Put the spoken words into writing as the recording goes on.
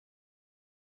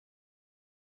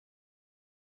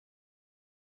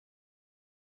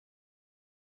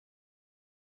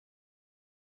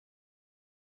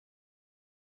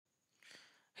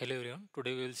Hello everyone.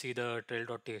 Today we will see the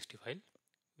trail.txt file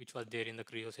which was there in the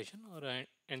Creo session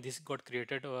and this got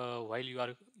created while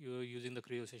you using the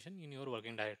Creo session in your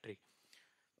working directory.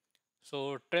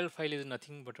 So trail file is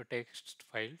nothing but a text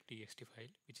file, txt file,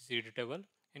 which is editable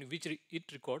and it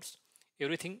records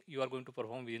everything you are going to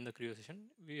perform within the Creo session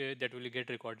that will get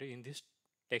recorded in this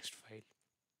text file.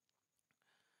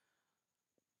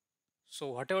 So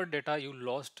whatever data you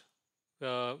lost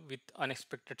with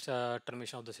unexpected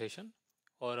termination of the session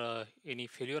or any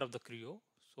failure of the Creo,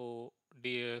 so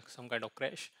some kind of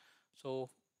crash. So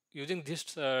using this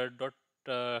txt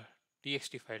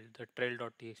file, the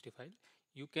trail.txt file,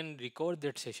 you can recover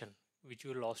that session which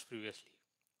you lost previously.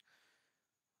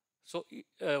 So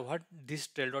what this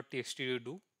trail.txt will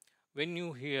do when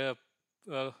you here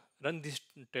run this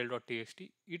trail.txt,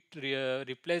 it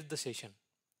replaces the session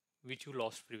which you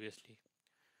lost previously.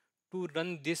 To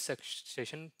run this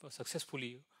session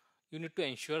successfully, you need to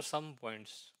ensure some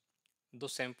points.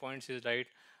 Those same points is right.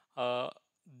 Uh,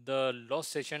 the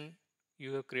lost session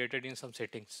you have created in some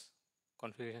settings,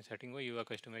 configuration setting or your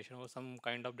customization or some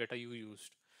kind of data you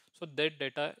used. So that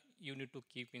data you need to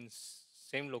keep in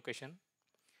same location.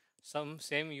 Some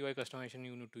same UI customization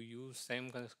you need to use,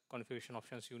 same configuration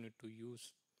options you need to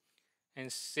use, and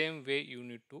same way you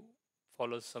need to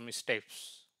follow some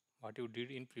steps what you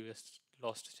did in previous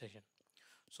lost session.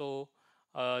 So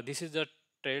this is the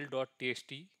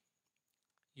trail.txt.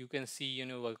 You can see in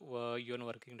your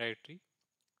working directory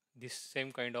this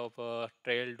same kind of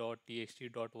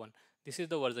trail.txt.1. This is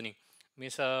the versioning.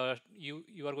 Means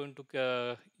you are going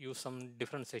to use some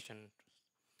different session.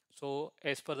 So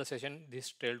as per the session,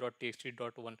 this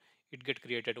trail.txt.1 it get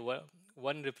created.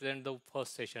 One represent the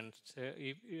first session. So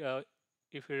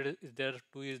if it is there,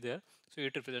 two is there, so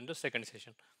it represents the second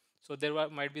session. So there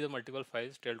might be the multiple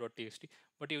files trail.txt,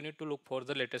 but you need to look for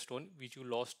the latest one which you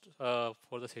lost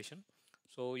for the session.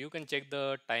 So you can check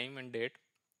the time and date,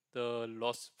 the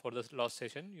loss for the lost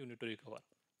session you need to recover.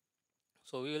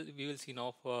 So we will see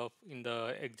now in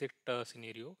the exact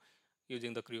scenario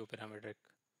using the Creo parametric.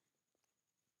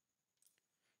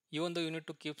 Even though you need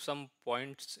to keep some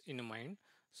points in mind.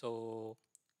 So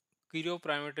Creo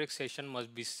parametric session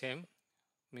must be same,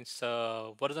 means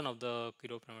version of the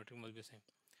Creo parametric must be same.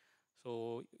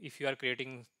 So if you are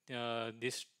creating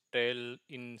this trail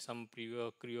in some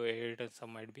previous Creo 8 and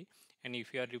some might be, and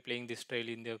if you are replaying this trail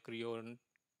in the Creo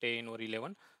 10 or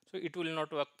 11, so it will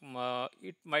not work.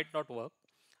 It might not work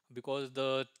because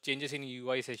the changes in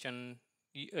UI session,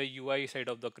 UI side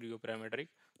of the Creo parametric,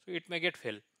 so it may get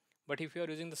fail. But if you are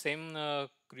using the same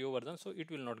Creo version, so it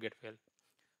will not get fail.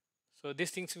 So these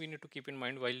things we need to keep in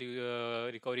mind while you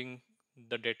recovering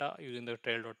the data using the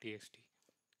trail.txt.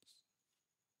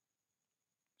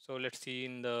 So let's see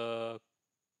in the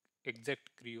exact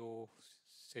Creo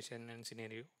session and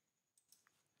scenario.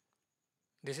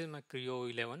 This is my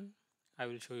Creo 11. I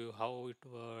will show you how it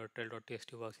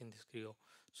trail.txt works in this Creo.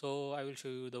 So I will show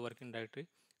you the working directory.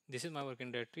 This is my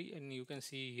working directory and you can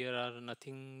see here are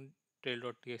nothing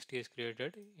trail.txt is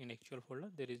created in actual folder.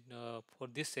 There is for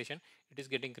this session it is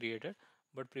getting created,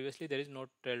 but previously there is no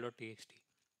trail.txt.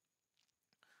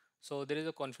 So there is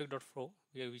a config.pro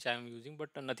which I am using, but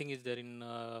nothing is there in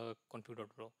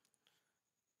config.pro.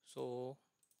 So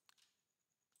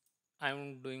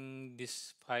I'm doing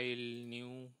this file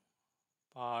new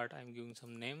part. I'm giving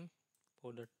some name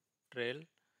for the trail.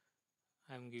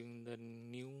 I'm giving the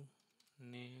new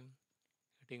name,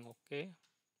 hitting OK.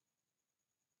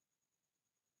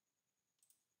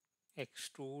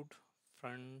 Extrude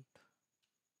front,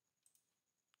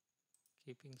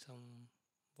 keeping some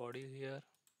body here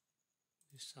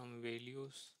with some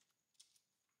values.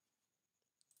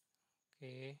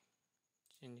 Okay,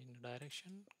 changing the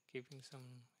direction, keeping some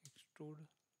extrude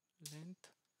length,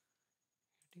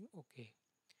 hitting OK.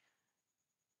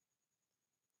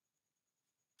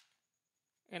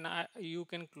 And you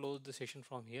can close the session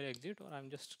from here, exit, or I'm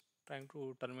just trying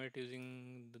to terminate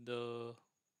using the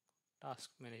task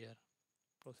manager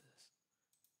process.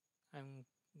 I'm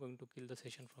going to kill the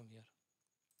session from here.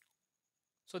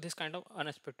 So this kind of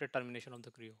unexpected termination of the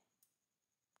Creo.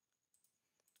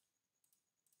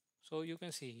 So you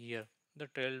can see here the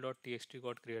trail.txt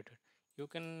got created. You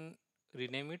can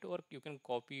rename it or you can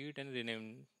copy it and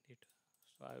rename it.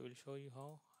 So I will show you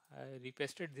how. I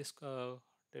repasted this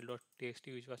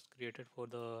trail.txt which was created for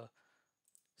the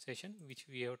session which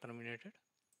we have terminated.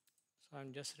 So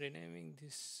I'm just renaming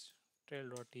this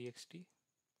trail.txt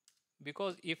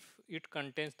because if it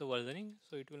contains the versioning,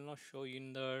 so it will not show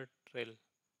in the trail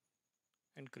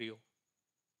and Creo.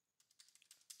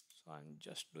 So I'm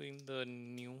just doing the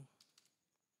new,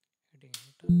 hitting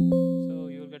enter. So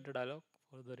you will get the dialog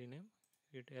for the rename,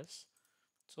 hit yes.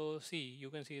 So see, you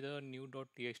can see the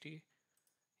new.txt.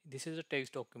 This is a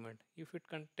text document. If it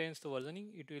contains the versioning,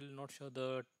 it will not show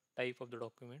the type of the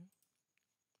document.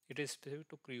 It is specific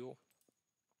to Creo.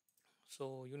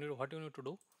 So you need what you need to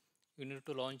do. You need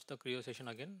to launch the Creo session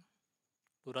again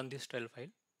to run this trail file.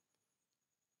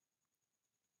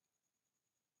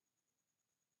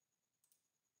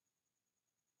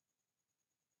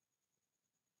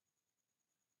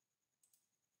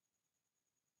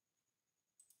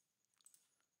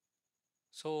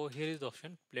 So here is the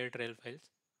option play trail files.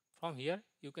 From here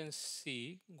you can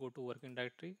see go to working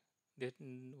directory. This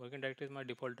working directory is my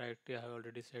default directory. I have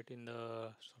already set in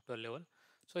the software level.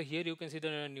 So here you can see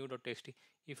the new.txt.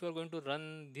 If you are going to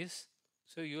run this,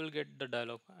 so you will get the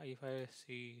dialog. If I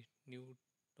see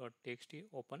new.txt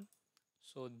open,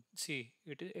 so see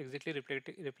it is exactly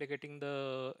replicating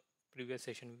the previous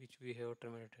session which we have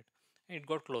terminated, and it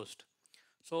got closed.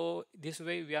 So this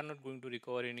way we are not going to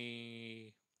recover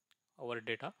any our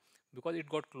data because it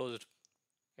got closed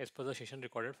as per the session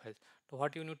recorded files. So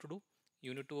what you need to do,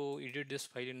 you need to edit this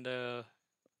file in the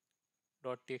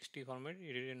 .txt format,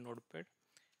 edit in Notepad,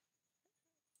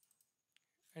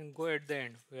 and go at the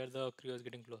end where the Creo is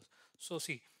getting closed. So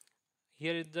see,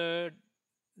 here is the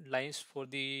lines for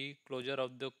the closure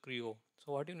of the Creo.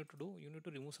 So what you need to do, you need to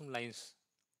remove some lines,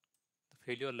 the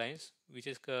failure lines, which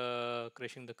is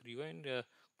crashing the Creo and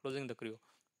closing the Creo.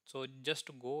 So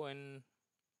just go and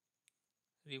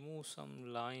remove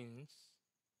some lines.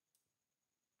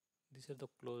 These are the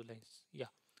close lines. Yeah,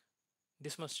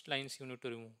 this much lines you need to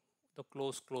remove, the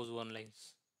close one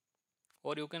lines,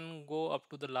 or you can go up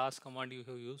to the last command you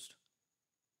have used.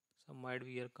 Some might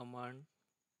be here command,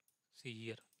 see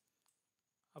here,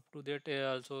 up to that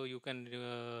also you can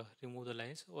remove the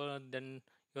lines, or then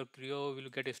your Creo will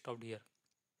get stopped here.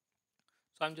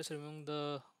 So I'm just removing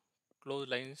the close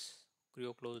lines,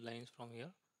 Creo close lines from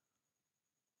here,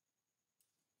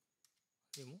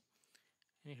 remove,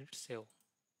 and hit save,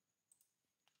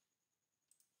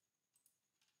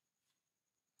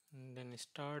 and then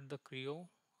start the Creo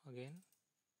again.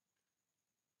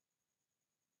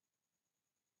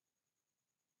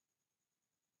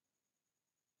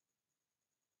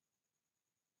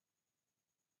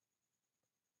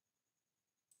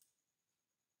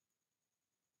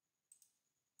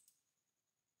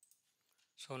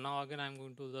 So now again I'm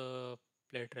going to the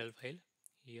play trail file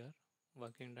here,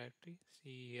 working directory.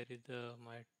 See here is the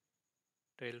my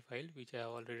trail file which I have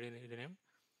already renamed.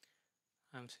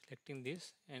 I'm selecting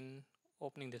this and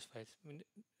opening this files. I mean,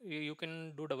 you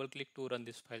can do double click to run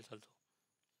these files also.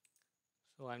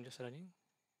 So I'm just running.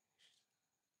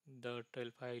 The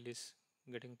trail file is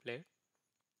getting played.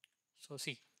 So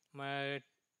see, my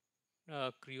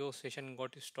Creo session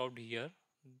got stopped here.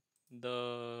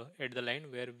 The at the line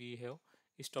where we have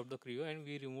stopped the Creo and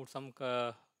we removed some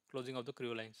closing of the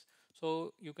Creo lines.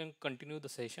 So you can continue the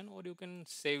session or you can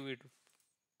save it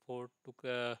for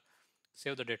to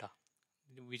save the data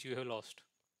which you have lost.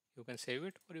 You can save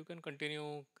it or you can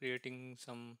continue creating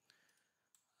some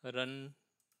run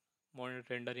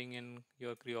monitor rendering in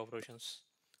your Creo operations.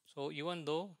 So even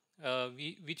though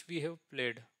we have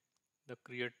played the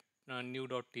create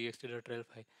new.txt the trail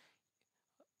file,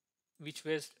 which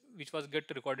was get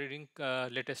recorded in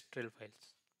latest trail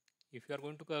files. If you are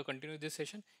going to continue this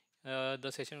session,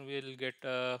 the session will get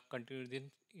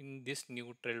continued in this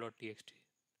new trail.txt.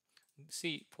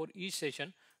 See, for each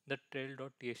session, the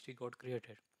trail.txt got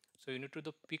created. So you need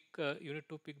to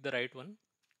pick the right one.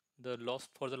 The lost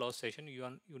for the lost session you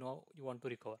want to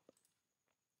recover.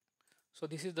 So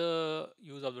this is the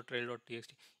use of the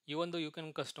trail.txt. Even though you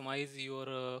can customize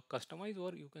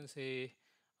or you can say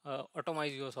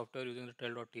automize your software using the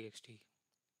trail.txt.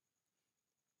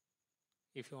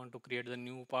 If you want to create the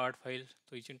new part file,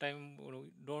 so each time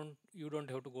you don't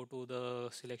have to go to the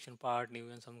selection part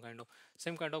new and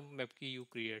same kind of map key you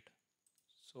create.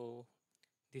 So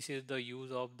this is the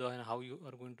use of the and how you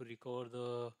are going to recover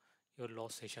the your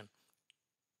lost session.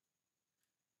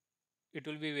 It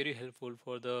will be very helpful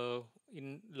for the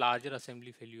in larger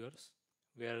assembly failures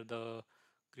where the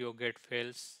Creo get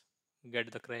fails,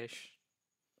 get the crash.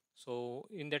 So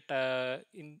in that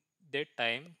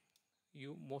time,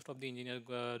 you most of the engineers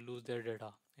lose their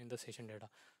data in the session data.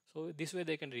 So this way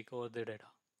they can recover their data.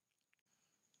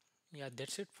 Yeah,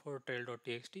 that's it for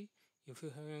trail.txt. If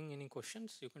you having any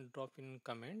questions, you can drop in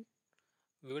comment.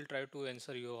 We will try to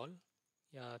answer you all.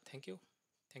 Yeah, thank you.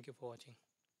 Thank you for watching.